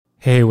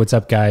Hey, what's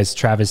up, guys?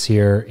 Travis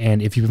here.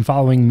 And if you've been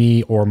following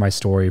me or my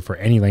story for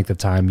any length of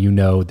time, you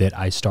know that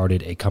I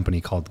started a company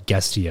called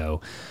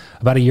Guestio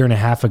about a year and a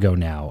half ago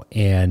now.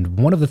 And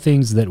one of the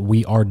things that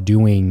we are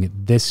doing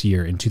this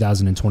year in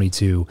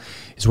 2022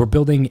 is we're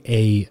building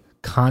a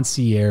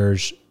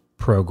concierge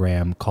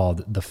program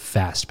called the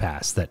Fast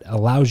Pass that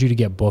allows you to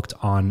get booked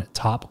on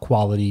top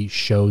quality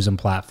shows and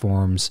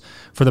platforms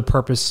for the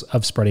purpose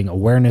of spreading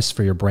awareness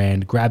for your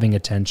brand, grabbing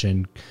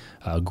attention,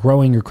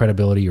 growing your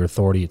credibility, your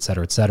authority, et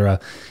cetera, et cetera.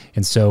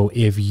 And so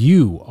if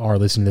you are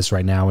listening to this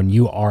right now and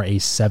you are a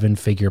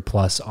 7-figure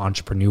plus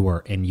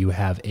entrepreneur and you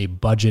have a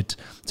budget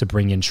to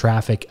bring in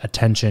traffic,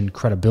 attention,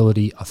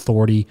 credibility,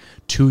 authority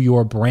to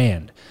your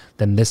brand,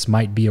 then this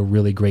might be a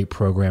really great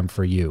program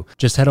for you.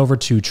 Just head over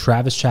to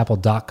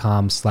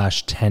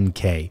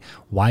travischappell.com/10K.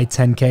 Why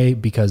 10K?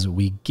 Because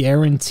we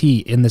guarantee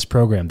in this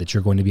program that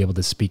you're going to be able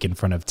to speak in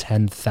front of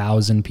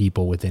 10,000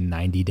 people within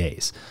 90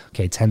 days.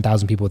 Okay,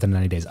 10,000 people within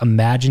 90 days.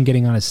 Imagine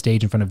getting on a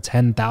stage in front of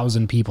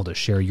 10,000 people to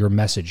share your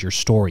message, your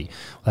story.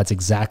 Well, that's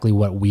exactly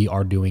what we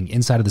are doing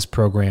inside of this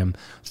program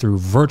through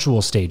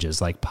virtual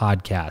stages like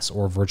podcasts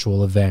or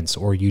virtual events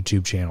or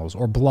YouTube channels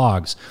or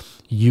blogs.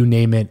 You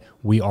name it,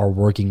 we are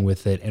working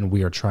with it, and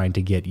we are trying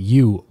to get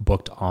you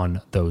booked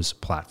on those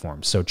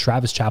platforms. So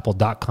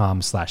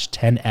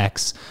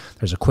travischappell.com/10X.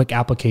 There's a quick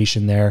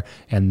application there,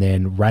 and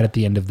then right at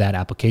the end of that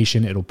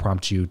application, it'll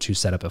prompt you to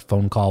set up a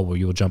phone call where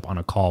you'll jump on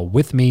a call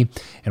with me,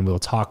 and we'll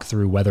talk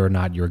through whether or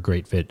not you're a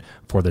great fit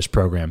for this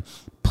program.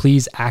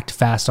 Please act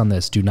fast on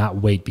this. Do not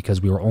wait,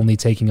 because we are only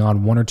taking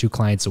on 1 or 2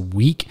 clients a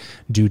week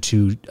due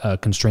to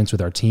constraints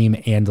with our team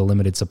and the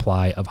limited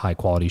supply of high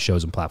quality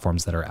shows and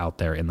platforms that are out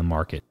there in the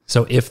market.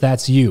 So if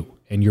that's you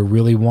and you're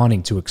really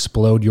wanting to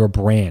explode your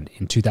brand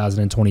in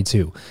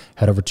 2022,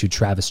 head over to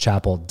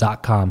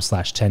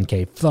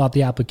travischappell.com/10K, fill out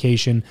the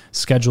application,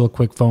 schedule a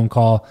quick phone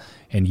call,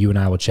 and you and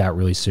I will chat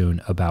really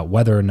soon about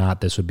whether or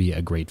not this would be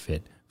a great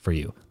fit for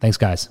you. Thanks,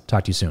 guys.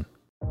 Talk to you soon.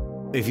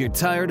 If you're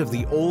tired of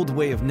the old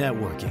way of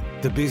networking,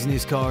 the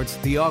business cards,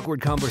 the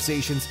awkward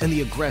conversations, and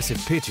the aggressive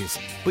pitches,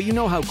 but you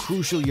know how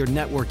crucial your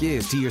network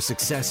is to your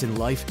success in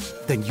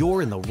life, then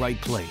you're in the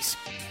right place.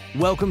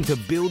 Welcome to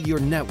Build Your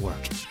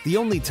Network, the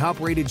only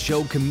top-rated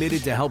show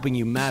committed to helping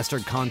you master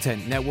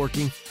content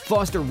networking,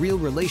 foster real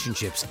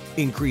relationships,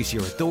 increase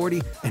your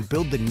authority, and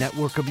build the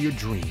network of your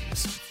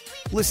dreams.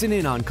 Listen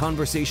in on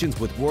conversations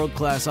with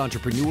world-class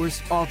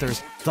entrepreneurs,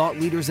 authors, thought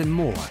leaders, and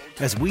more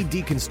as we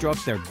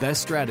deconstruct their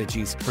best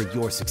strategies for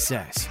your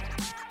success.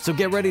 So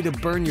get ready to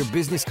burn your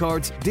business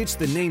cards, ditch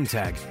the name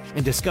tag,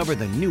 and discover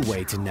the new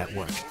way to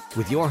network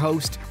with your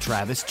host,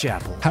 Travis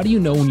Chappell. How do you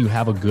know when you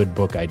have a good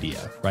book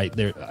idea, right?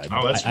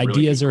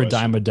 Ideas are a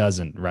dime a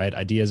dozen, right?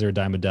 Ideas are a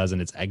dime a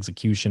dozen. It's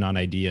execution on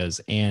ideas,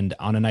 and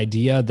on an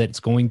idea that's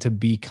going to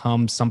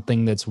become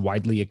something that's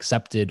widely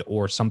accepted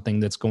or something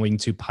that's going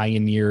to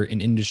pioneer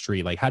an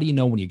industry. Like, how do you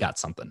know when you got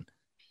something?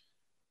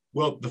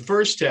 Well, the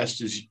first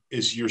test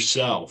is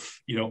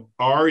yourself.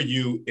 Are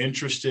you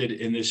interested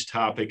in this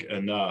topic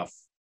enough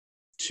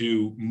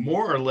to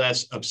more or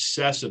less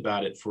obsess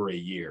about it for a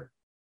year?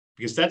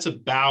 Because that's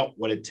about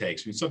what it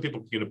takes. I mean, some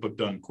people can get a book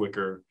done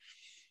quicker,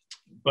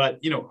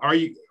 but are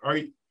you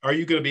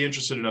going to be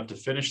interested enough to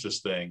finish this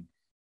thing?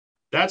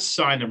 That's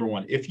sign number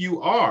one. If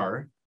you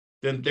are,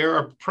 then there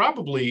are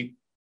probably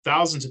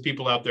thousands of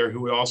people out there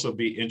who would also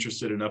be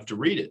interested enough to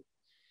read it.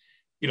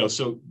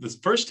 So the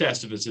first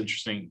test, if it's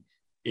interesting,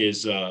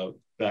 is that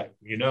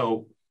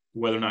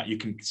whether or not you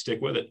can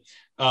stick with it.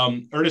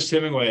 Ernest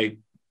Hemingway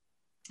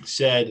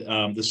said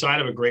the sign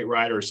of a great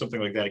writer, or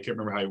something like that. I can't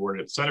remember how he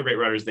worded it. The sign of great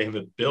writers, they have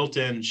a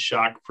built-in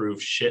shock-proof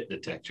shit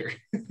detector.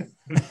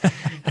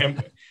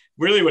 And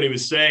really what he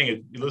was saying, if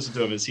you listen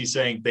to him, is he's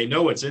saying they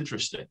know what's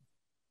interesting.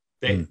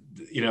 They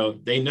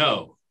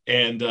know.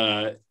 And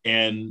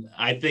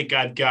I think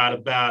I've got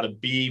about a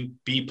B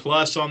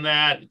plus on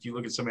that. If you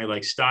look at somebody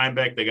like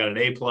Steinbeck, they got an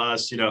A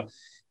plus,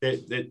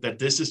 that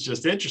this is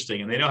just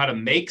interesting, and they know how to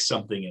make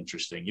something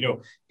interesting.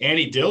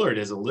 Annie Dillard,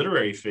 as a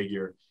literary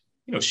figure,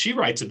 she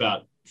writes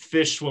about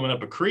fish swimming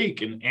up a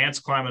creek and ants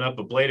climbing up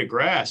a blade of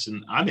grass,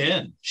 and I'm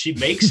in. She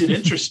makes it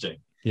interesting.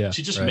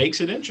 She just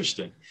makes it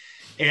interesting.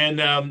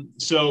 And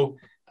so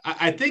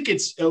I think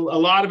it's a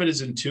lot of it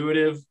is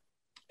intuitive.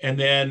 And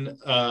then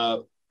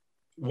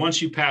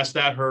once you pass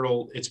that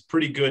hurdle, it's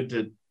pretty good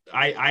to,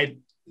 I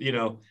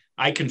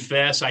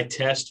confess, I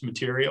test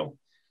material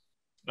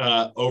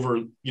over,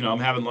 I'm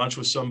having lunch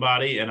with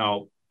somebody and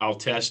I'll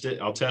test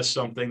it. I'll test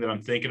something that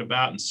I'm thinking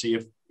about and see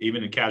if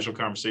even in casual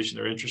conversation,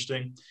 they're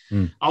interesting.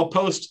 I'll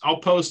post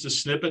a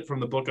snippet from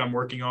the book I'm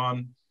working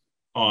on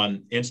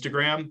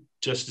Instagram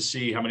just to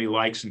see how many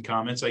likes and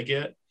comments I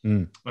get.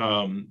 You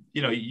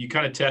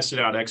kind of test it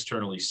out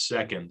externally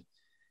second.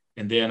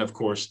 And then of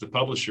course the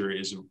publisher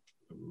is a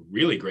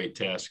really great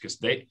test, because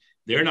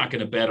they're not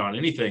going to bet on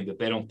anything that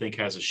they don't think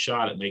has a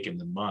shot at making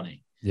them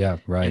money. Yeah.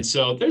 Right. And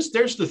so there's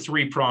the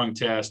 3-pronged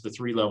test, the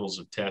 3 levels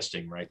of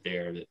testing right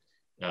there that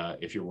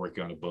if you're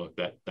working on a book,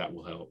 that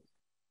will help.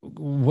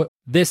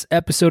 This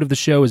episode of the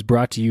show is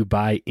brought to you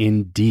by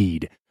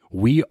Indeed.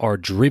 We are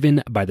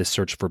driven by the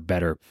search for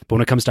better. But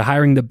when it comes to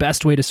hiring, the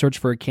best way to search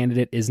for a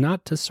candidate is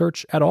not to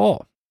search at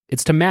all.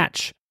 It's to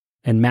match,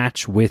 and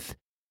match with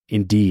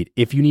Indeed.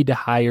 If you need to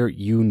hire,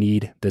 you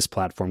need this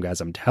platform,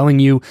 guys. I'm telling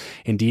you,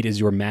 Indeed is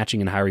your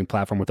matching and hiring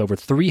platform with over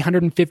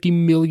 350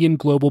 million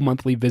global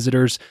monthly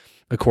visitors,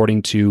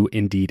 according to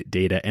Indeed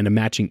data, and a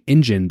matching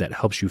engine that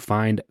helps you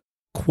find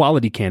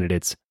quality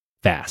candidates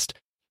fast.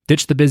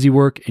 Ditch the busy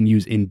work and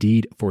use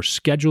Indeed for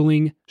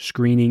scheduling,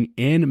 screening,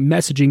 and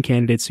messaging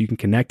candidates so you can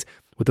connect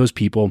with those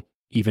people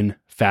even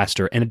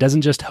faster. And it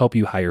doesn't just help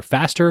you hire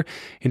faster.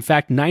 In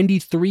fact,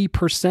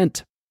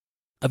 93%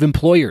 of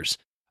employers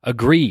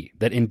agree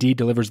that Indeed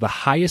delivers the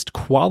highest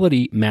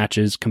quality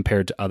matches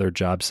compared to other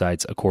job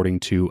sites,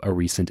 according to a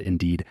recent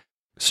Indeed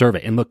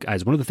survey. And look,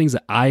 guys, one of the things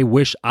that I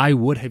wish I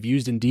would have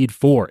used Indeed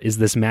for is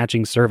this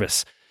matching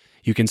service.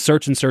 You can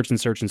search and search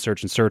and search and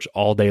search and search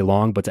all day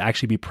long, but to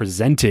actually be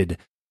presented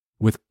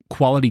with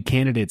quality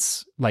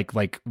candidates,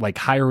 like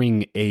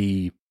hiring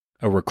a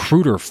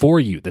recruiter for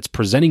you that's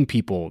presenting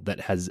people that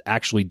has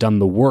actually done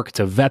the work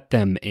to vet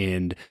them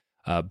and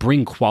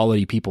bring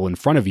quality people in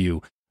front of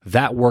you.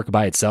 That work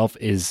by itself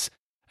is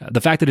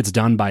the fact that it's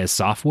done by a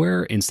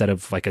software instead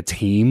of like a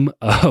team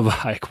of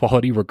high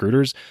quality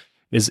recruiters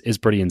is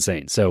pretty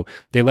insane. So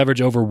they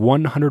leverage over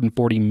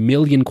 140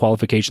 million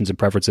qualifications and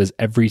preferences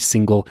every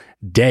single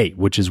day,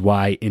 which is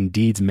why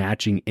Indeed's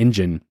matching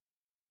engine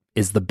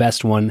is the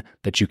best one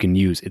that you can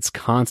use. It's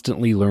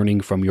constantly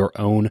learning from your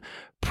own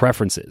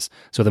preferences.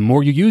 So the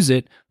more you use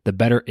it, the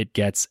better it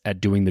gets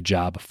at doing the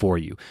job for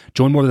you.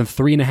 Join more than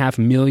 3.5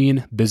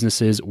 million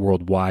businesses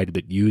worldwide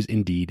that use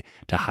Indeed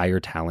to hire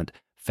talent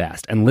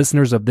fast. And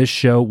listeners of this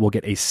show will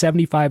get a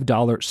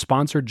 $75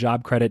 sponsored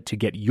job credit to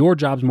get your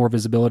jobs more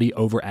visibility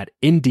over at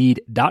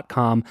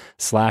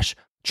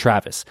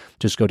Indeed.com/Travis.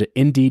 Just go to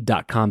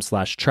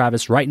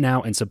Indeed.com/Travis right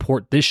now and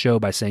support this show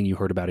by saying you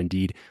heard about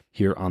Indeed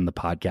here on the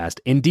podcast.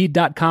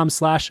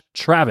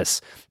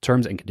 Indeed.com/Travis.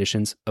 Terms and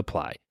conditions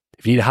apply.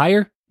 If you need to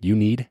hire, you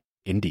need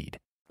Indeed.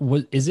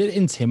 Is it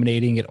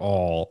intimidating at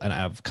all? And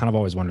I've kind of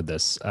always wondered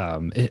this.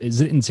 Is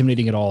it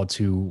intimidating at all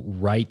to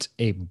write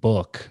a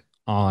book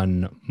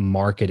on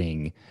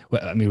marketing?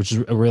 I mean, which is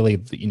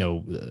really,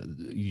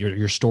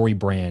 your story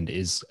brand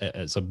is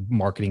as a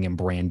marketing and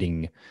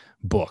branding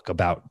book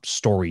about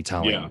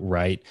storytelling,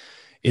 right?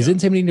 Is it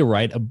intimidating to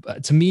write?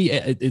 To me,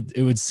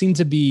 it would seem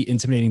to be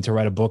intimidating to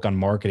write a book on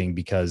marketing,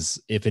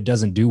 because if it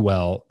doesn't do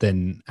well,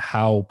 then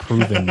how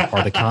proven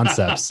are the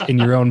concepts in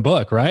your own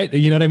book, right?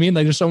 You know what I mean?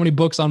 Like, there's so many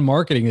books on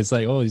marketing. It's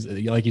like, oh,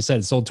 like you said,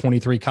 it sold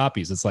 23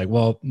 copies. It's like,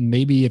 well,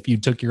 maybe if you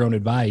took your own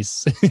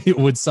advice, it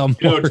would sell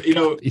more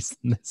copies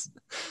than this.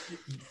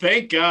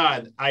 Thank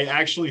God I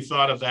actually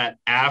thought of that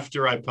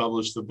after I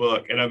published the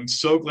book. And I'm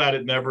so glad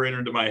it never entered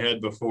into my head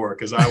before,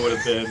 because I would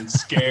have been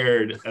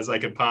scared as I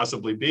could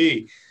possibly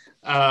be.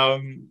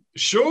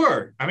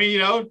 Sure. I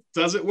mean,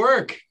 does it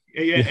work?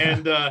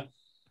 And, but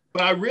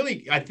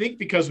I think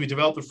because we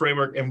developed the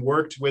framework and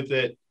worked with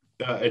it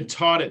and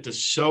taught it to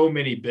so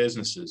many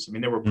businesses. I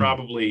mean, there were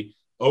probably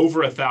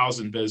over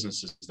 1,000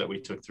 businesses that we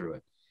took through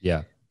it.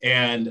 Yeah.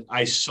 And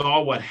I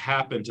saw what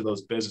happened to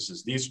those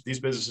businesses. These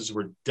businesses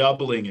were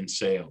doubling in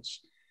sales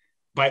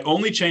by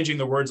only changing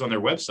the words on their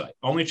website,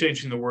 only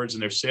changing the words in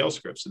their sales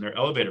scripts and their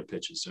elevator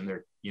pitches and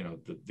their,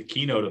 the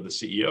keynote of the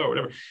CEO or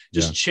whatever,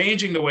 just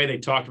changing the way they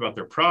talked about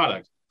their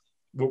product.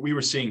 What we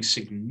were seeing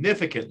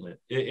significant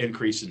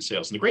increase in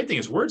sales. And the great thing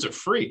is words are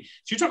free.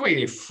 So you're talking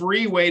about a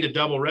free way to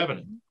double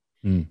revenue.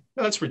 No,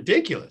 that's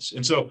ridiculous.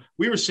 And so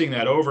we were seeing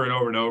that over and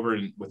over and over,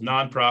 and with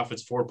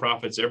nonprofits,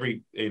 for-profits,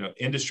 every,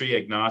 industry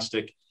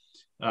agnostic.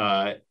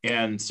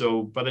 And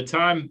so by the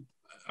time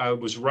I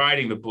was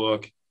writing the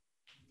book,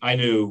 I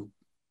knew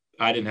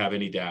I didn't have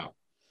any doubt.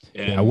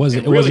 And it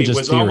wasn't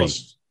just theory.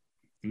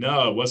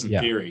 No, it wasn't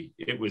theory.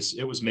 It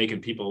was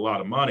making people a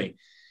lot of money.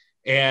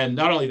 And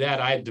not only that,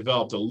 I had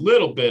developed a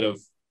little bit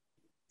of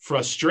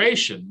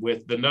frustration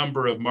with the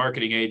number of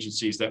marketing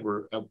agencies that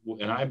were,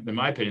 in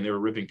my opinion, they were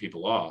ripping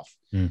people off.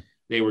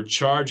 They were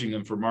charging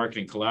them for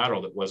marketing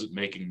collateral that wasn't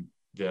making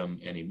them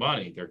any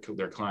money, their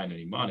client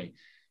any money.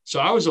 So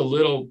I was a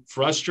little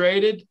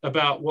frustrated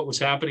about what was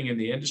happening in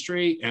the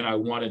industry, and I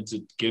wanted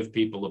to give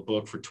people a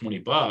book for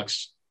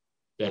 $20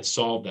 that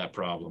solved that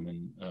problem.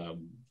 And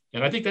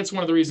I think that's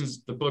one of the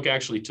reasons the book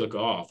actually took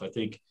off. I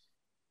think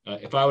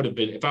if I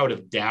would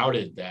have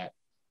doubted that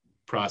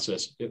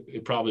process,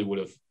 it probably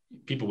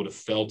people would have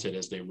felt it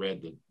as they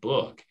read the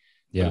book.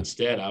 But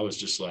instead, I was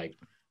just like,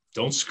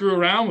 don't screw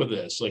around with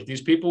this. Like,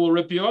 these people will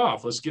rip you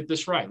off. Let's get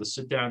this right. Let's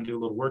sit down and do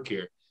a little work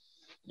here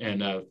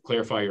and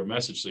clarify your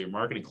message so your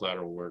marketing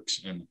collateral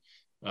works. And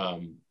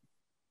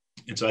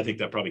so I think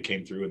that probably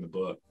came through in the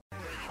book.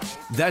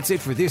 That's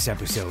it for this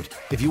episode.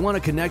 If you want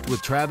to connect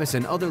with Travis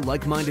and other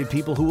like-minded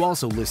people who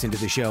also listen to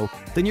the show,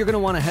 then you're going to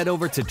want to head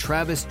over to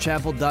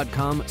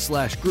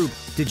travischappell.com/group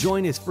to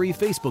join his free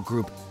Facebook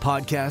group,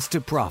 Podcast to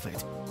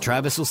Profit.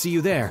 Travis will see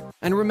you there.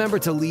 And remember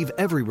to leave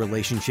every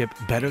relationship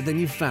better than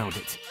you found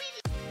it.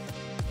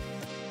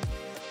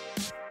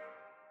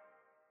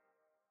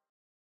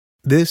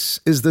 This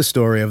is the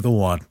story of the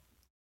one.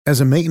 As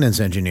a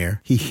maintenance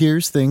engineer, he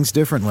hears things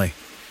differently.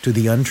 To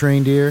the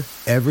untrained ear,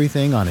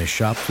 everything on his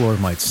shop floor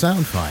might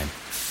sound fine,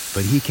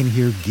 but he can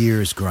hear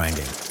gears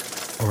grinding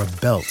or a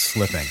belt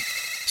slipping.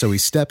 So he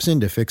steps in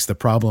to fix the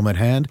problem at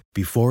hand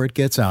before it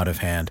gets out of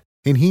hand.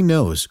 And he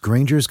knows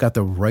Grainger's got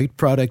the right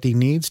product he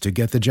needs to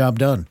get the job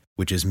done,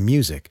 which is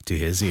music to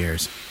his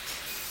ears.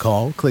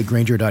 Call, click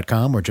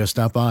Grainger.com, or just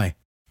stop by.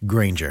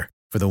 Grainger,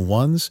 for the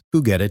ones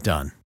who get it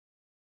done.